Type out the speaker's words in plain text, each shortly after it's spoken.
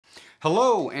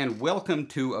Hello and welcome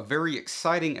to a very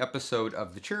exciting episode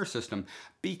of the Chair System,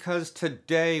 because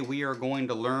today we are going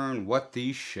to learn what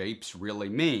these shapes really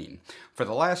mean. For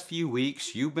the last few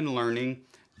weeks you've been learning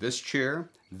this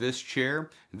chair, this chair,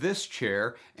 this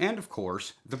chair, and of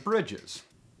course the bridges.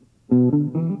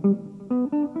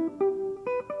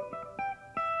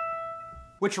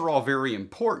 Which are all very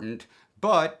important,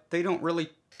 but they don't really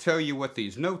tell you what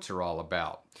these notes are all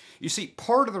about. You see,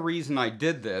 part of the reason I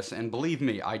did this, and believe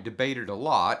me, I debated a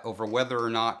lot over whether or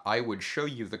not I would show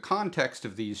you the context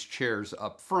of these chairs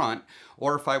up front,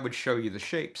 or if I would show you the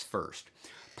shapes first.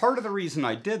 Part of the reason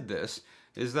I did this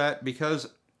is that because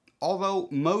although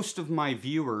most of my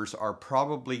viewers are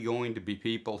probably going to be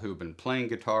people who've been playing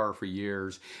guitar for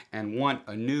years and want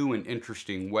a new and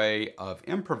interesting way of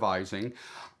improvising,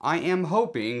 I am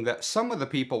hoping that some of the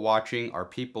people watching are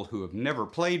people who have never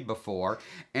played before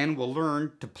and will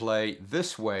learn to play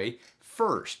this way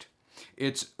first.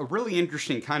 It's a really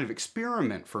interesting kind of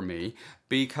experiment for me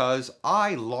because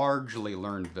I largely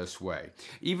learned this way.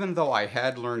 Even though I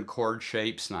had learned chord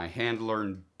shapes and I had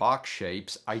learned box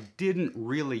shapes, I didn't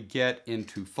really get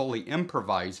into fully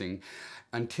improvising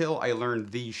until I learned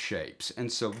these shapes.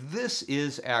 And so this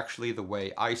is actually the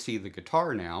way I see the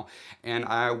guitar now, and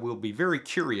I will be very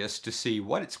curious to see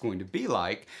what it's going to be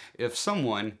like if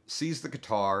someone sees the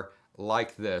guitar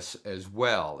like this as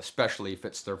well, especially if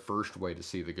it's their first way to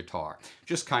see the guitar.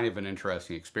 Just kind of an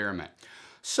interesting experiment.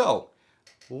 So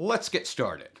let's get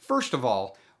started. First of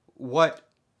all, what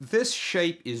this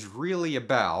shape is really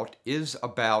about is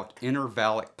about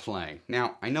intervallic playing.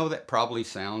 Now, I know that probably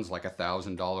sounds like a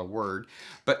 $1,000 word,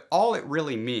 but all it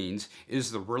really means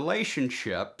is the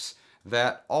relationships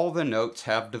that all the notes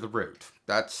have to the root.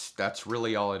 That's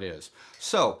really all it is.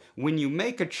 So when you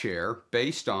make a chair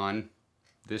based on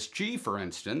this G, for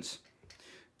instance,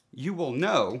 you will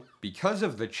know, because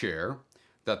of the chair,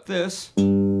 that this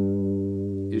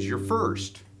is your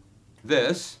first.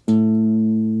 This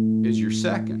is your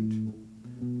second.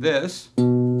 This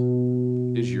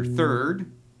is your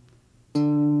third,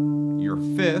 your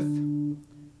fifth,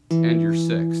 and your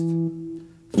sixth.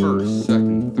 First,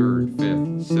 second, third,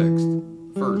 fifth, sixth.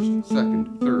 First,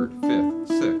 second, third, fifth,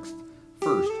 sixth.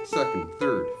 First, second,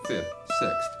 third, fifth,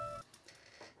 sixth.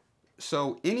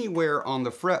 So anywhere on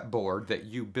the fretboard that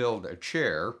you build a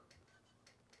chair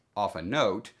off a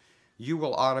note, you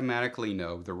will automatically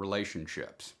know the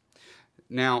relationships.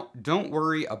 Now, don't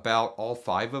worry about all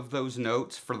 5 of those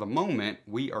notes. For the moment,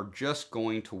 we are just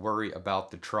going to worry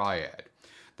about the triad.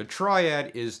 The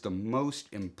triad is the most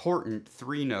important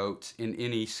 3 notes in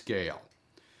any scale.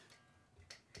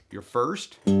 Your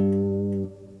first,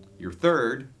 your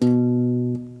third,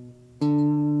 and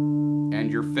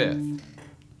your fifth.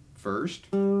 First,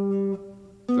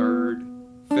 third,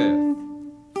 fifth.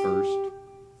 First,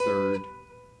 third,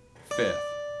 fifth.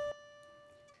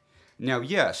 Now,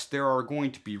 yes, there are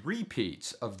going to be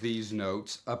repeats of these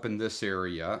notes up in this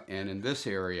area and in this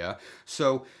area,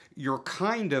 so you're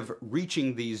kind of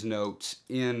reaching these notes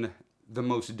in the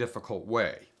most difficult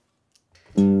way.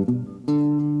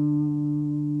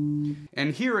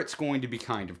 And here it's going to be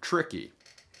kind of tricky.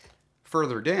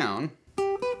 Further down,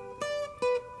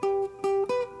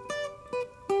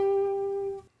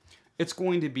 it's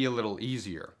going to be a little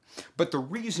easier. But the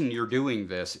reason you're doing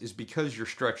this is because you're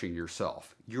stretching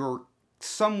yourself. You're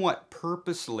somewhat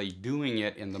purposely doing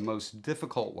it in the most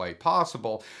difficult way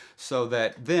possible, so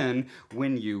that then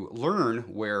when you learn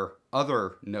where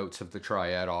other notes of the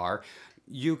triad are,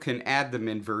 you can add them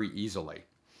in very easily.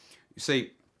 You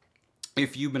see,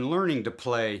 if you've been learning to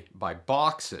play by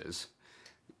boxes,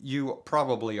 you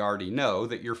probably already know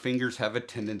that your fingers have a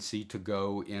tendency to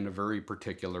go in a very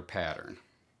particular pattern.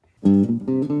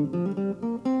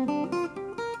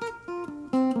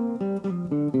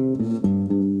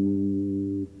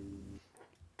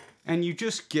 And you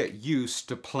just get used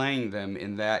to playing them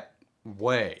in that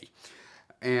way.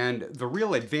 And the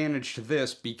real advantage to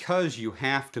this, because you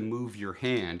have to move your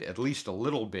hand at least a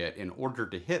little bit in order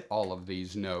to hit all of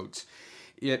these notes,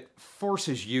 it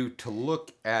forces you to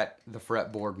look at the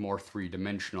fretboard more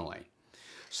three-dimensionally.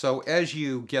 So as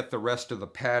you get the rest of the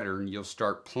pattern, you'll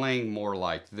start playing more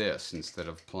like this instead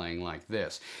of playing like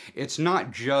this. It's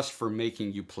not just for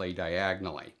making you play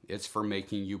diagonally, it's for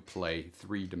making you play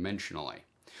three-dimensionally.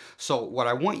 So what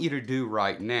I want you to do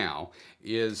right now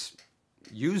is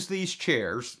use these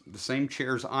chairs, the same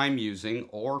chairs I'm using,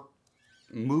 or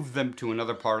move them to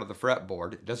another part of the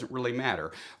fretboard. It doesn't really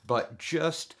matter, but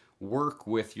just work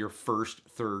with your first,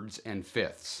 thirds, and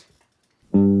fifths.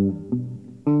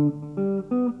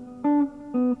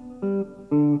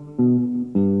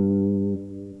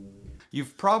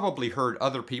 You've probably heard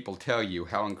other people tell you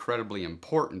how incredibly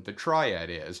important the triad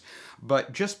is,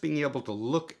 but just being able to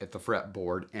look at the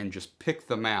fretboard and just pick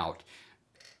them out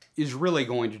is really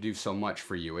going to do so much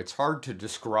for you. It's hard to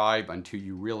describe until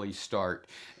you really start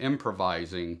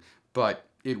improvising, but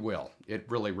it will. It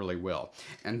really, really will.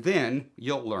 And then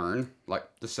you'll learn, like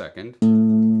the 2nd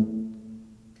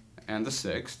and the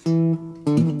 6th.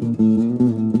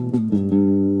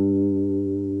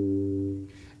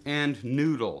 And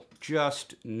noodle.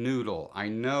 Just noodle. I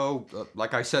know,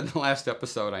 like I said in the last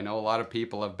episode, I know a lot of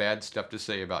people have bad stuff to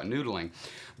say about noodling,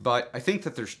 but I think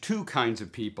that there's 2 kinds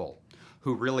of people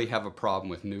who really have a problem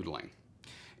with noodling.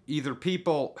 Either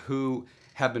people who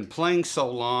have been playing so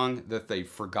long that they've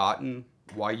forgotten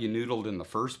why you noodled in the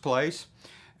first place,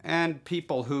 and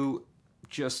people who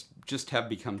just have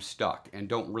become stuck and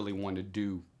don't really want to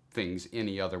do things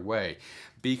any other way.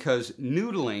 Because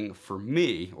noodling for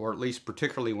me, or at least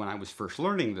particularly when I was first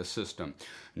learning this system,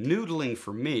 noodling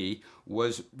for me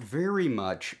was very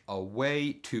much a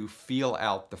way to feel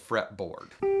out the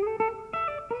fretboard.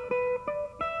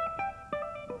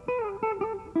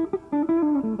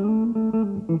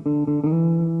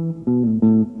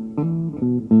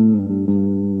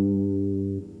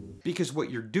 Because what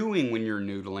you're doing when you're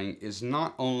noodling is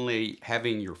not only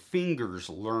having your fingers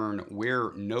learn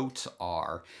where notes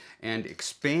are and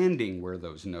expanding where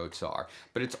those notes are,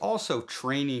 but it's also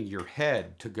training your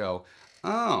head to go,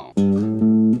 oh,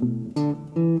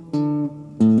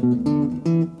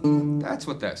 that's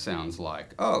what that sounds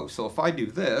like. Oh, so if I do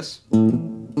this,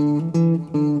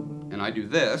 and I do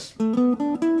this,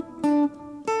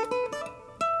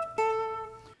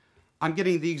 I'm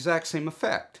getting the exact same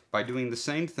effect by doing the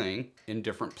same thing in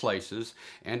different places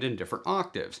and in different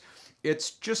octaves.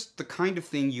 It's just the kind of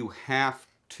thing you have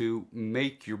to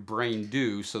make your brain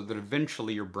do so that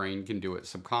eventually your brain can do it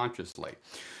subconsciously.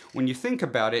 When you think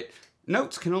about it,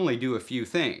 notes can only do a few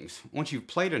things. Once you've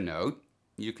played a note,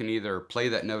 you can either play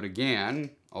that note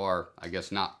again, or I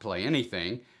guess not play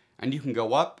anything, and you can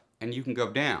go up and you can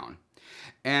go down.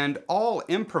 And all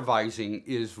improvising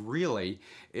is really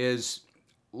is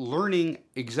learning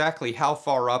exactly how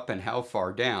far up and how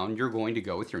far down you're going to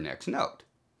go with your next note.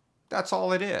 That's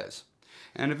all it is.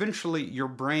 And eventually your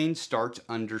brain starts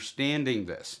understanding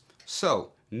this.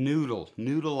 So, noodle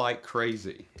like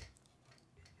crazy.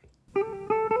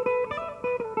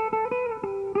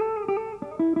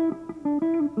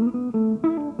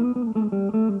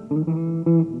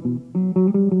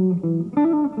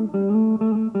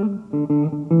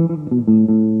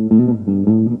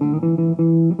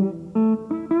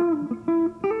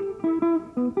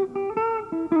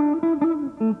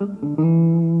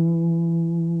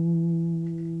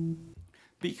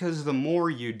 Because the more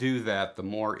you do that, the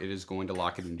more it is going to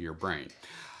lock it into your brain.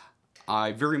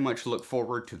 I very much look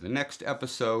forward to the next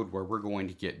episode where we're going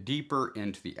to get deeper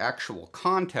into the actual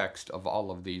context of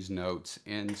all of these notes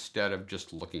instead of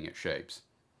just looking at shapes.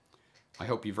 I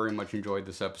hope you very much enjoyed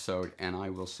this episode, and I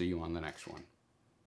will see you on the next one.